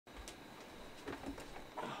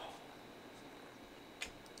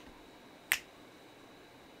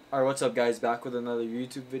Alright, what's up guys, back with another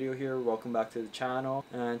YouTube video here. Welcome back to the channel.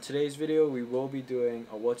 And today's video we will be doing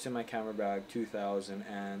a what's in my camera bag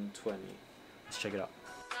 2020. Let's check it out.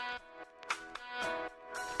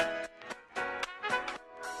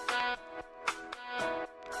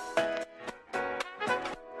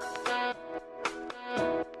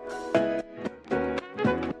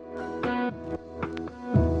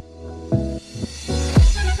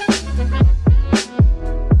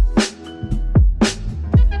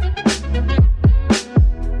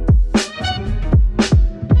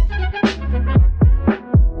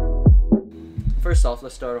 First off,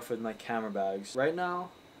 let's start off with my camera bags. Right now,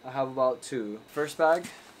 I have about two. First bag,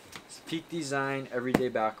 it's Peak Design Everyday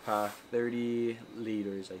Backpack, 30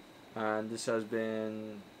 liters. And this has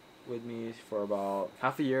been with me for about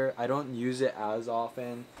half a year. I don't use it as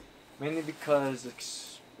often, mainly because the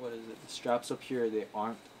straps up here, they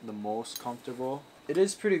aren't the most comfortable. It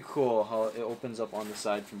is pretty cool how it opens up on the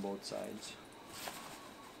side from both sides.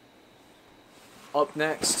 Up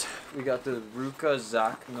next, we got the Ruka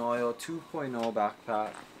Zach Noyle 2.0 backpack.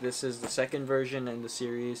 This is the second version in the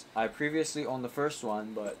series. I previously owned the first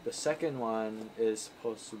one, but the second one is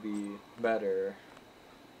supposed to be better,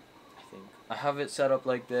 I think. I have it set up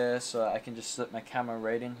like this so I can just slip my camera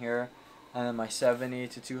right in here, and then my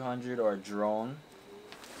 70-200 or drone.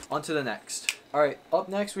 On to the next. Alright, up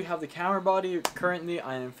next we have the camera body. Currently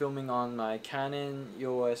I am filming on my Canon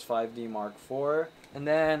EOS 5D Mark IV. And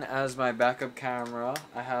then as my backup camera,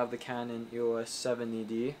 I have the Canon EOS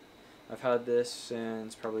 70D. I've had this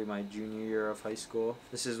since probably my junior year of high school.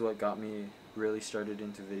 This is what got me really started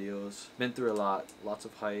into videos. Been through a lot, lots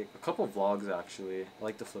of hype. A couple of vlogs actually. I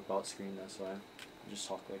like the flip out screen, that's why I just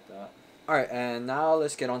talk like that. Alright, and now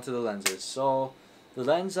let's get onto the lenses. So the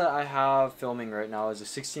lens that I have filming right now is a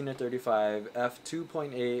 16-35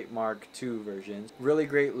 f2.8 Mark II version. Really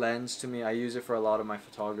great lens to me. I use it for a lot of my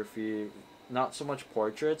photography. Not so much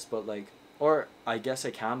portraits, but like, or I guess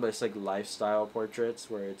I can, but it's like lifestyle portraits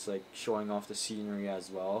where it's like showing off the scenery as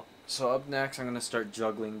well. So up next, I'm going to start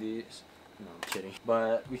juggling these. No, I'm kidding.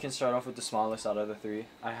 But we can start off with the smallest out of the three.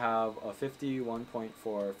 I have a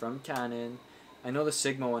 51.4 from Canon. I know the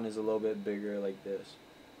Sigma one is a little bit bigger like this.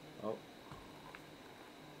 Oh.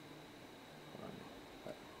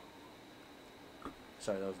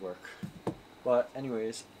 Sorry, that was work. But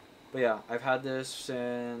anyways, yeah, I've had this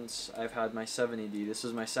since I've had my 70D. This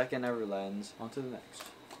is my second ever lens. On to the next.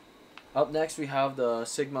 Up next we have the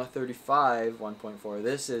Sigma 35 1.4.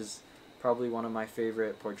 This is probably one of my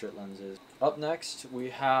favorite portrait lenses. Up next we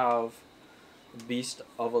have the beast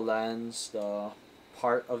of a lens, the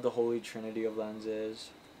part of the holy trinity of lenses.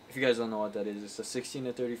 If you guys don't know what that is, it's the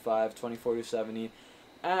 16-35, 24-70,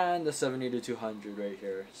 and the 70-200 right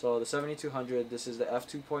here. So the 70-200, this is the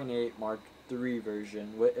f2.8 Mark III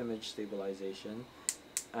version with image stabilization,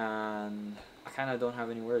 and I kind of don't have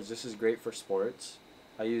any words. This is great for sports.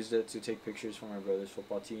 I used it to take pictures for my brother's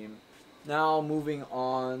football team. Now moving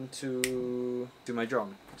on to my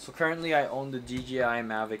drone. So currently I own the DJI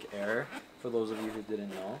Mavic Air, for those of you who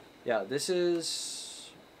didn't know. Yeah, this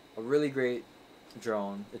is a really great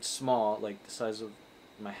drone. It's small, like the size of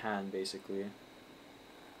my hand basically,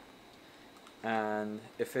 and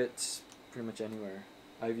it fits pretty much anywhere.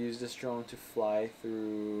 I've used this drone to fly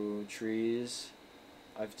through trees.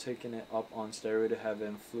 I've taken it up on Stairway to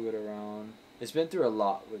Heaven, flew it around. It's been through a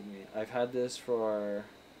lot with me. I've had this for,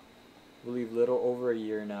 I believe, little over a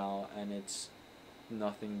year now, and it's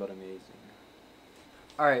nothing but amazing.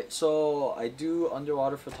 Alright, so I do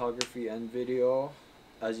underwater photography and video,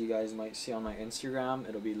 as you guys might see on my Instagram.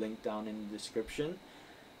 It'll be linked down in the description.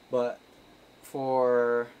 But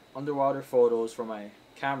for underwater photos for my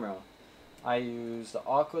camera, I use the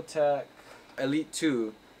Aquatech Elite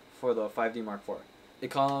 2 for the 5D Mark IV. It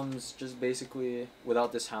comes just basically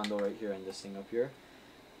without this handle right here and this thing up here.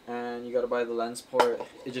 And you gotta buy the lens port.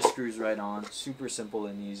 It just screws right on. Super simple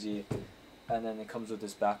and easy. And then it comes with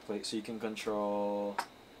this back plate so you can control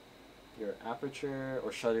your aperture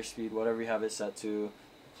or shutter speed, whatever you have it set to.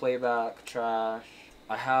 Playback, trash.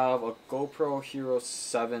 I have a GoPro Hero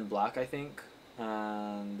 7 Black, I think.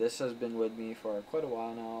 And this has been with me for quite a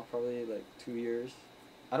while now, probably like 2 years.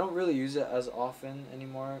 I don't really use it as often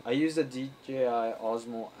anymore. I use the DJI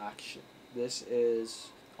Osmo Action. This is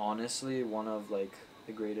honestly one of like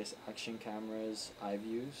the greatest action cameras I've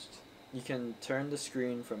used. You can turn the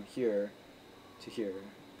screen from here to here.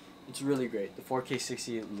 It's really great. The 4K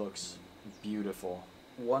 60 looks beautiful.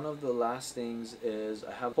 One of the last things is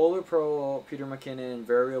I have Polar Pro Peter McKinnon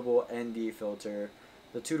variable ND filter.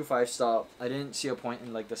 The 2 to 5 stop, I didn't see a point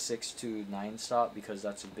in like the 6 to 9 stop because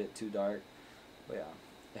that's a bit too dark. But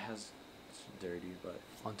yeah, it's dirty, but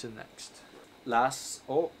on to the next.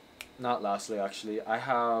 not lastly actually, I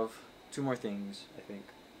have two more things, I think.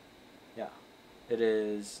 Yeah. It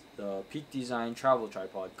is the Peak Design travel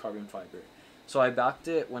tripod, carbon fiber. So I backed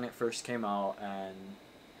it when it first came out, and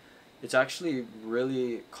it's actually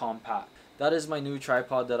really compact. That is my new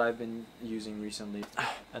tripod that I've been using recently.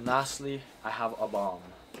 And lastly, I have a bomb.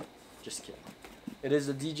 Just kidding. It is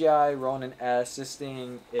the DJI Ronin S. This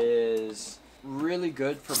thing is really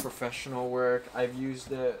good for professional work. I've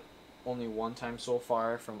used it only one time so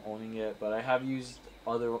far from owning it, but I have used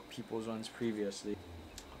other people's ones previously.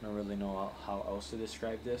 I don't really know how else to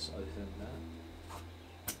describe this other than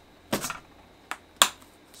that.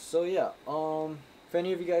 So yeah, if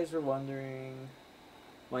any of you guys were wondering,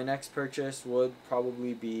 my next purchase would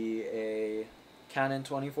probably be a Canon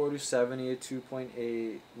 24-70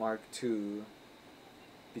 2.8 Mark II,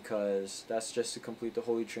 because that's just to complete the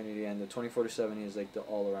Holy Trinity, and the 24-70 is like the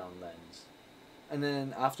all-around lens. And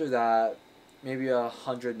then after that, maybe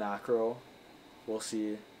 100 macro. We'll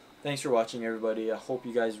see. Thanks for watching, everybody. I hope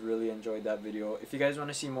you guys really enjoyed that video. If you guys want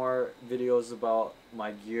to see more videos about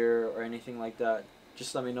my gear or anything like that,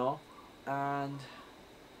 just let me know. And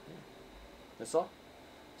yeah, that's all.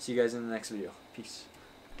 See you guys in the next video. Peace.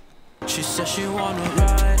 She says she wanna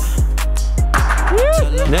ride.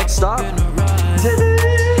 Next stop.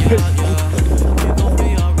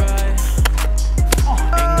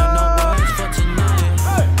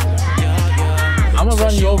 I'm gonna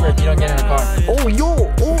run you over if you don't get in the car. Oh,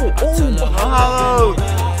 yo! Oh!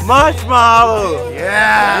 Marshmallow!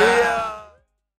 Yeah!